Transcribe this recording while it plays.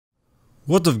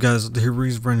What up guys, here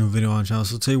brings a brand new video on the channel.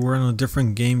 So today we're in a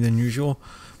different game than usual.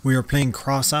 We are playing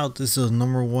Crossout. This is the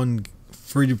 #1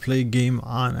 free to play game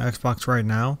on Xbox right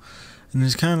now. And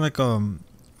it's kind of like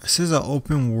this is an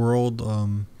open world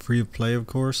free to play, of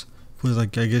course. But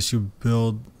like I guess you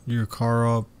build your car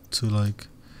up to like,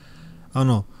 I don't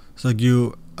know. It's like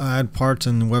you add parts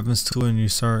and weapons to it and you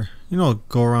start,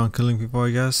 go around killing people, I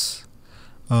guess.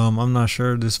 I'm not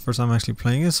sure. This is the first time I'm actually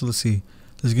playing it, so let's see.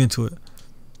 Let's get into it.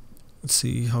 Let's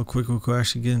see how quick we could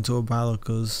actually get into a battle,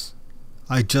 because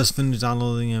I just finished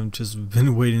downloading and just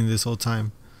been waiting this whole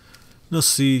time. Let's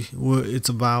see what it's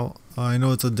about. I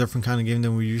know it's a different kind of game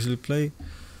than we usually play.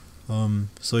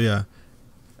 So yeah,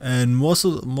 and most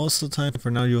of the time for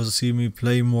now you'll see me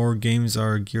play more games that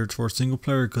are geared towards single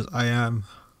player, because of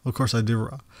course I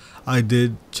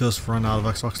did just run out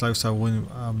of Xbox Live, so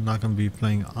I'm not gonna be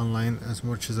playing online as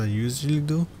much as I usually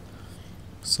do.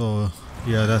 So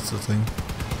yeah, that's the thing.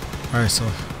 Alright, so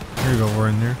here you go, we're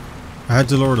in there. I had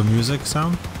to lower the music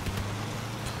sound.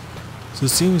 So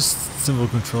it seems simple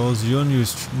controls. You only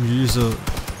use the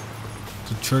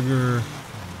trigger,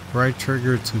 right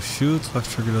trigger to shoot,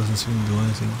 left trigger doesn't seem to do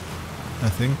anything, I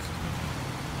think.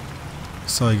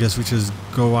 So I guess we just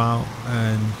go out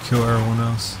and kill everyone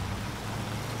else.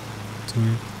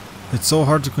 It's so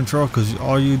hard to control because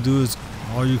all you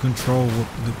control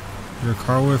your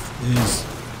car with is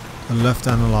the left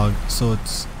analog, so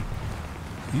it's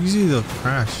easy to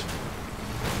crash.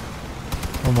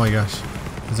 Oh my gosh,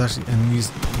 it's actually, and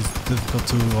it's difficult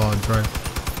to drive.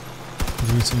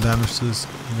 Doing some damage to this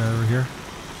guy over here.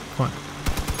 Come on.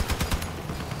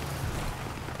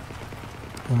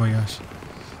 Oh my gosh,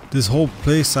 this whole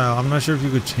play style, I'm not sure if you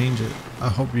could change it. I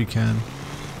hope you can.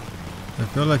 I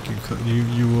feel like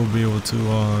you will be able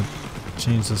to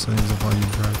change the settings of how you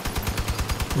drive.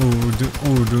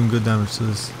 We're doing good damage to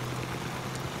this.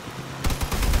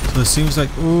 So it seems like,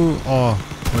 wait no, I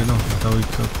thought we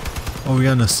could. Oh, we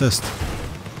got an assist.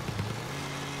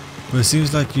 But it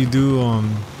seems like you do, oh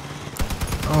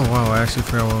wow, I actually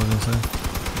forgot what I was gonna say.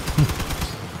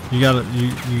 you get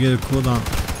a cooldown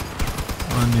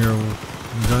on your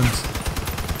guns.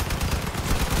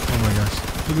 Oh my gosh,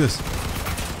 look at this.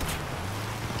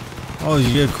 Oh,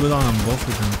 you get a cooldown on both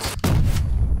your guns.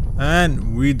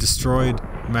 And we destroyed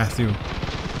Matthew.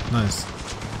 Nice.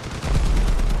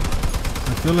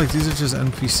 I feel like these are just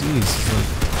NPCs. Like,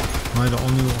 am I the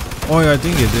only one? Oh yeah, I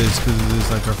think it is, because it is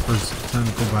like our first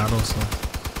technical battle, so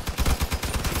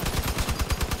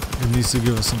it needs to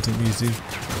give us something easy.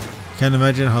 Can't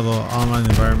imagine how the online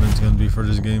environment is going to be for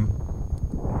this game.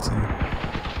 Let's see.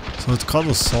 So it's called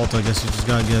Assault. I guess you just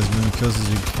gotta get as many kills as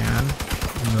you can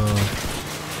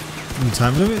in the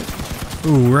time limit.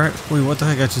 Ooh, wait, what the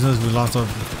heck? I just noticed we lost the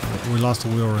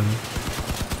wheel already.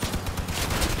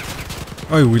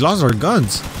 Oh, we lost our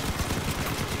guns.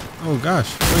 Oh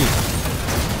gosh, wait.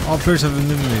 All players have been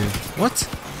eliminated. What?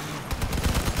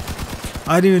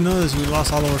 I didn't even know this. We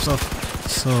lost all of our stuff.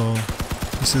 So,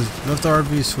 this is left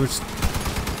RB, switch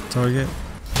target.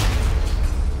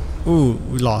 Ooh,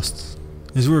 we lost.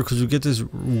 It's weird because you get this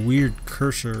weird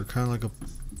cursor, kind of like a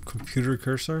computer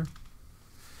cursor.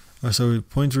 So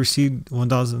points received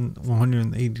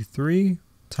 1,183.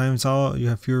 Times out, you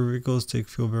have fewer vehicles, take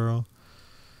fuel barrel.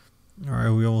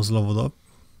 Alright, we almost leveled up.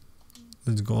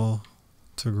 Let's go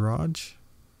to garage,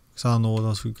 because I don't know what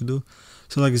else we could do.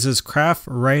 So like it says, craft,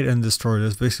 write, and destroy.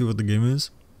 That's basically what the game is.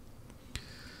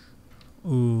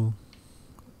 Ooh.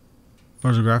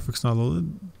 Are the graphics not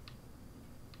loaded?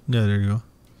 Yeah, there you go.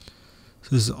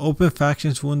 So this is open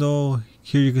factions window.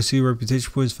 Here you can see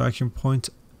reputation points, faction points,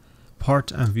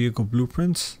 part and vehicle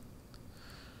blueprints.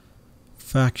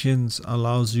 Factions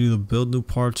allows you to build new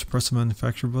parts. Press the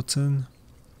manufacture button.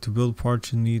 To build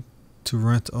parts, you need to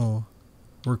rent a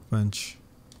workbench.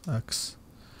 X.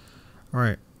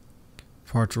 Alright.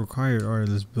 Parts required. Alright,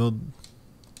 let's build.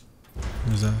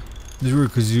 What is that? It's weird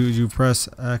because you press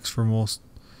X for most.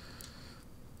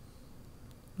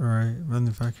 Alright,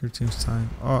 manufacture team's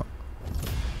time. Oh.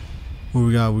 What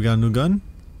we got? We got a new gun?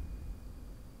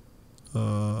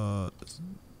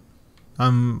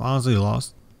 I'm honestly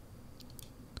lost.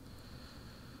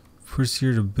 Press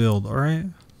here to build. Alright.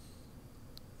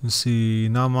 Let's see.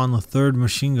 Now I'm on the third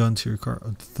machine gun to your car.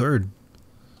 Third.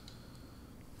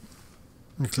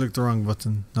 I clicked the wrong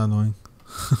button. Not annoying.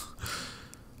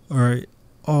 Alright.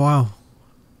 Oh wow.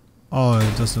 Oh,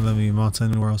 it doesn't let me mount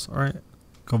anywhere else. Alright.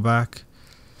 Go back.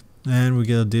 And we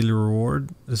get a daily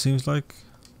reward, it seems like.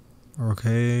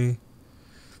 Okay.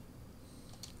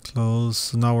 Close.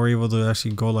 So now we're able to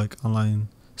actually go like online.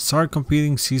 Start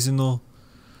competing seasonal.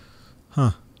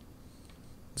 Huh.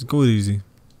 Let's go with easy.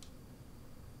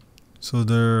 So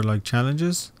they're like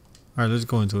challenges. Alright, let's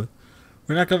go into it.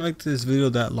 We're not gonna make this video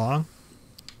that long.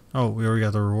 Oh, we already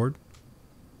got the reward.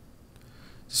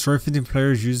 Destroy 15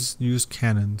 players, use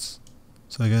cannons.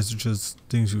 So I guess it's just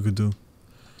things you could do.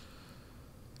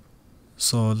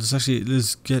 So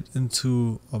let's get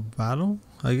into a battle,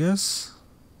 I guess.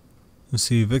 Let's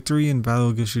see, victory in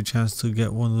battle gives you a chance to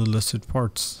get one of the listed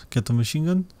parts. Get the machine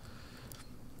gun.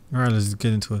 Alright, let's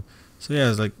get into it. So yeah,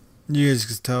 it's like, you guys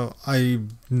can tell, I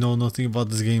know nothing about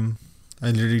this game. I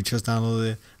literally just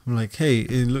downloaded it. I'm like, hey,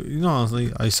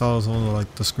 honestly, I saw some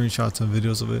of the screenshots and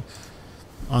videos of it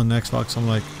on Xbox. I'm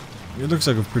like, it looks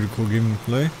like a pretty cool game to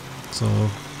play. So,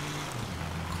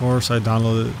 of course, I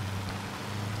downloaded it.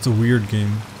 It's a weird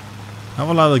game. I have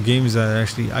a lot of games that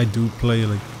actually I do play.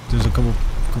 Like, there's a couple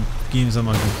games on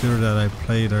my computer that I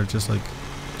play that are just like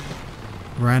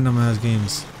random ass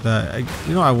games that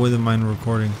I wouldn't mind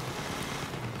recording.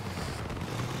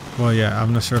 Well, yeah,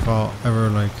 I'm not sure if I'll ever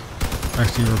like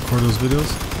actually record those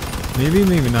videos. Maybe,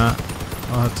 maybe not.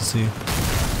 I'll have to see.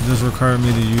 It does require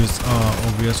me to use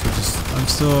OBS, which is I'm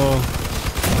still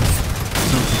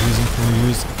confusing for me to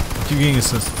use. Keep getting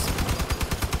assists.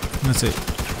 That's it.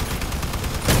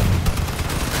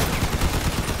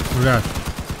 We got.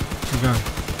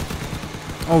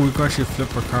 Oh, we can actually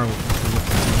flip our car.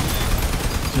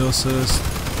 Kill assist.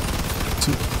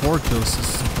 4 kill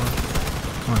assists so far.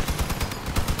 Come on.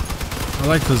 I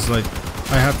like cause like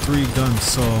I have 3 guns,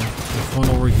 so if one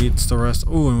overheats, the rest.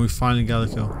 Oh, and we finally got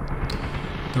a kill.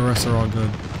 The rest are all good,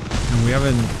 and we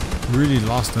haven't really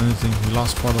lost anything. We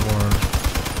lost part of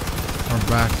our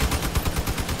back.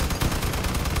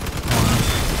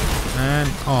 And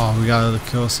oh, we got a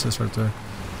kill assist right there.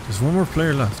 There's one more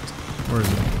player left. Where is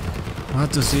it? I'll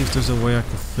have to see if there's a way I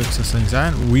can fix this thing.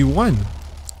 And we won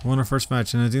our first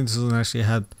match, and I think this one actually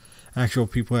had actual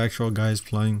people, actual guys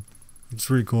playing. It's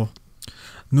really cool.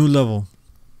 New level.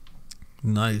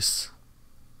 Nice.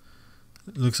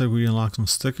 It looks like we unlocked some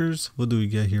stickers. What do we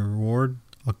get here? Reward.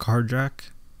 A car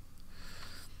jack.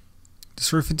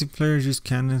 Destroy 50 players, use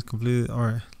cannons completed.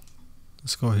 Alright.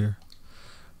 Let's go here.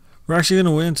 We're actually going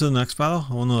to wait until the next battle.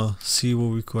 I want to see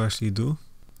what we could actually do.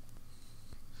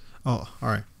 Oh,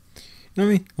 alright. You know what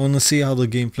I mean? I want to see how the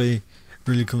gameplay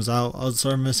really comes out. I'll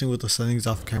start messing with the settings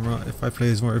off camera if I play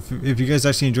this more. If you guys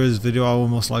actually enjoy this video, I will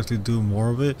most likely do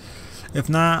more of it. If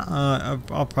not,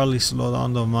 I'll probably slow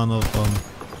down the amount of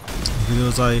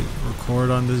videos I record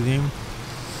on this game.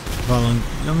 But you know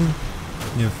what I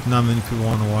mean? If not many people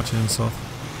want to watch it and stuff,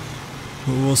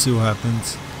 we'll see what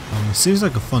happens. It seems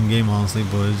like a fun game, honestly,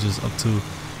 but it's just up to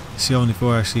see how many people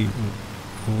are actually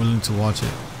willing to watch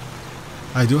it.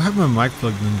 I do have my mic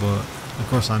plugged in, but of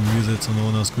course I mute it so no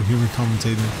one else could hear me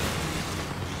commentating.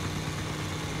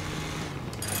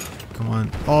 Come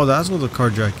on. Oh, that's what the car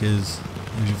jack is.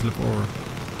 If you flip over.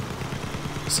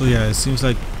 So yeah, it seems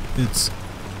like it's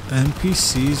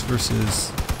NPCs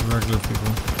versus regular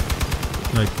people,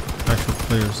 like actual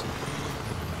players.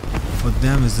 But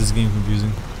damn, is this game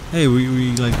confusing. Hey,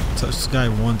 we like touched this guy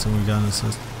once and we got an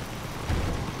assist.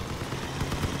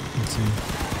 Let's see.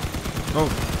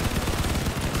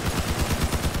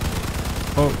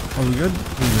 Oh, are we good?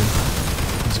 We're good.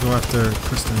 Let's go after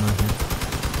Kristen right here.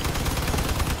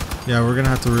 Yeah, we're gonna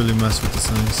have to really mess with the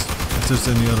settings. If there's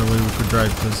any other way we could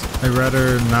drive, because I'd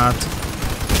rather not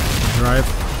drive.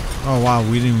 Oh wow,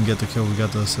 we didn't even get the kill, we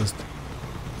got the assist.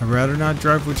 I'd rather not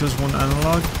drive with just one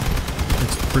analog.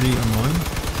 It's pretty annoying.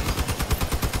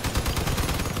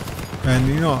 And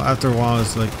you know, after a while,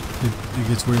 it's like, it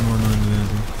gets way more annoying than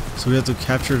anything. So we have to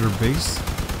capture their base.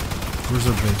 Where's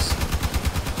their base?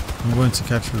 I'm going to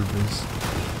capture their base.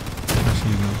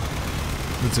 Actually, no.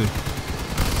 Let's see.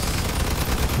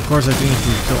 Of course, I think if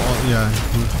we kill all,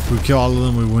 if we kill all of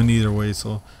them, we win either way.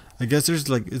 So I guess there's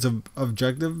like, it's a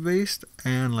objective based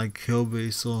and like kill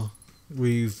based. So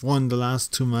we've won the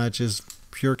last 2 matches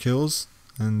pure kills,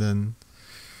 and then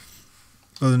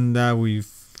other than that, we've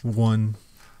won.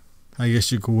 I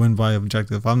guess you could win by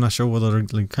objective. I'm not sure what other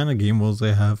like kind of game modes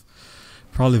they have.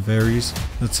 Probably varies.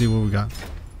 Let's see what we got.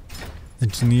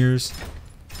 Engineers.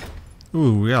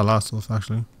 Ooh, we got a lot of stuff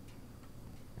actually.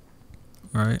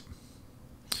 Alright.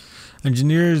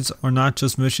 Engineers are not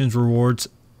just missions, rewards,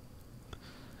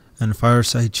 and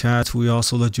fireside chats. We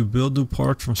also let you build new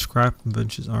parts from scrap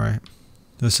inventions. Alright.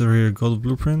 This over here, go to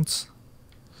blueprints.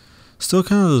 Still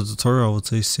kind of the tutorial, I would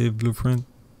say. Save blueprint.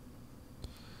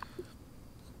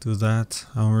 Do that.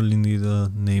 I don't really need to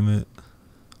name it.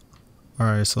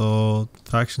 Alright, so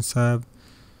factions tab.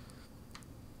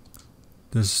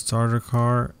 There's starter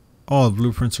car. Oh, the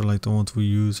blueprints are like the ones we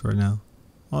use right now.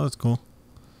 Oh, that's cool.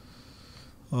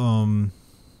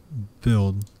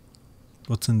 Build.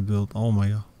 What's in build? Oh my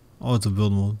god. Oh, it's a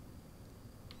build mode.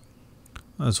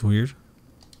 That's weird.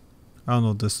 I don't know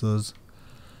what this does.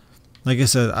 Like I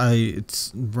said,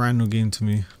 it's a brand new game to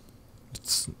me.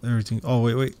 It's everything. Oh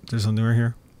wait, there's something right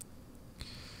here.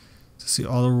 To see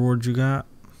all the rewards you got.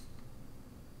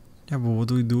 Yeah, but what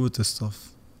do we do with this stuff?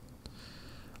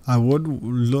 I would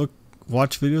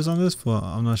watch videos on this, but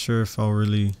I'm not sure if I'll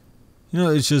really.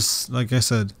 It's just like I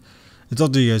said. It's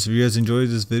up to you guys. If you guys enjoyed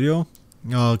this video,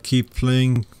 I'll keep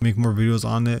playing, make more videos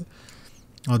on it.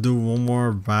 I'll do one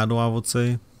more battle, I would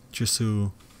say, just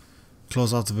to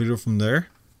close out the video from there.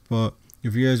 But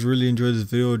if you guys really enjoyed this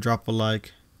video, drop a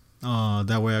like.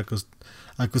 That way I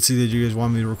could see that you guys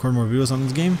want me to record more videos on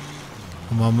this game.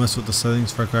 I'll mess with the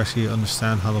settings so I can actually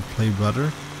understand how to play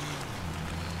better.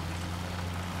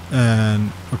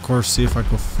 And of course see if I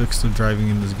can fix the driving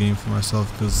in this game for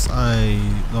myself, because I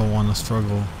don't want to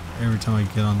struggle every time I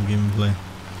get on the game and play.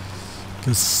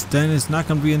 Because then it's not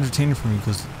going to be entertaining for me,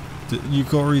 because you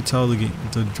can already tell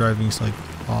the driving's like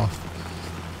off.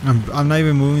 I'm not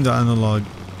even moving the analog.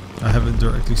 I have it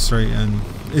directly straight and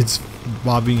it's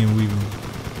bobbing and weaving.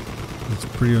 It's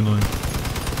pretty annoying.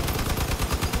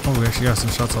 Oh, we actually got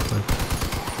some shots out there.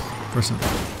 Person.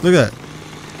 Look at that.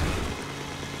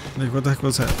 Like, what the heck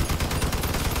was that?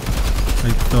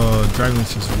 Like, the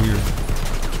driving's just weird.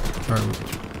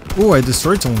 Alright. Oh, I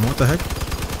destroyed someone. What the heck?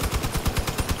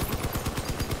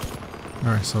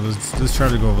 Alright, so let's try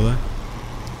to go over there.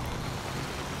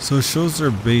 So it shows their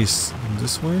base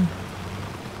this way.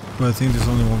 But I think there's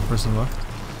only one person left.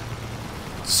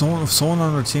 Someone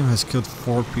on our team has killed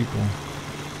 4 people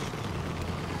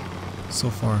so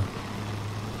far.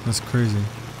 That's crazy.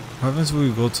 What happens when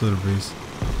we go to their base?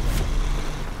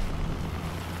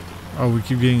 Oh, we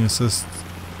keep getting assists.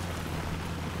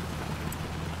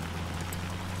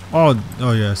 Oh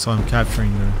yeah, so I'm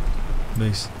capturing their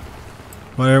base.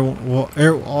 But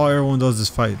all everyone does is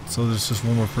fight, so there's just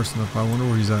one more person up. I wonder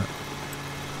where he's at.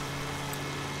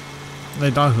 They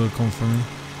thought he would come for me.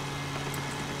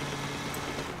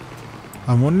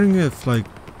 I'm wondering if like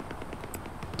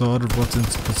the other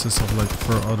buttons consist of like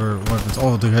for other weapons.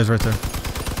 Oh, the guy's right there.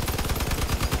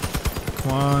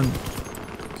 Come on,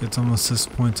 get some assist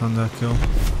points on that kill.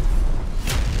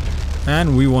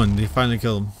 And we won. They finally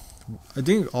killed him. I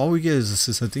think all we get is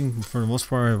assists. I think for the most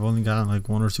part I've only gotten like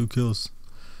 1 or 2 kills.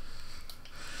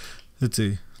 Let's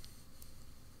see.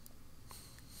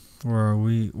 Where are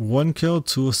we? 1 kill,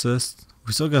 2 assists.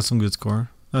 We still got some good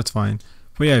score. That's fine.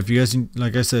 But yeah, if you guys,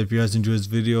 like I said, if you guys enjoyed this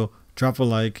video, drop a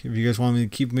like. If you guys want me to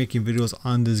keep making videos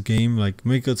on this game, like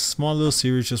make a small little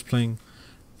series just playing.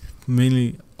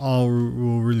 Mainly all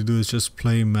we'll really do is just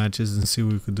play matches and see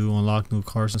what we could do, unlock new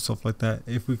cars and stuff like that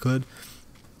if we could.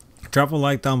 Drop a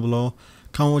like down below,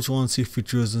 comment what you want to see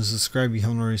features, and subscribe if you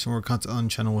haven't already. Some more content on the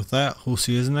channel. With that, we'll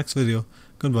see you in the next video.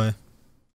 Goodbye.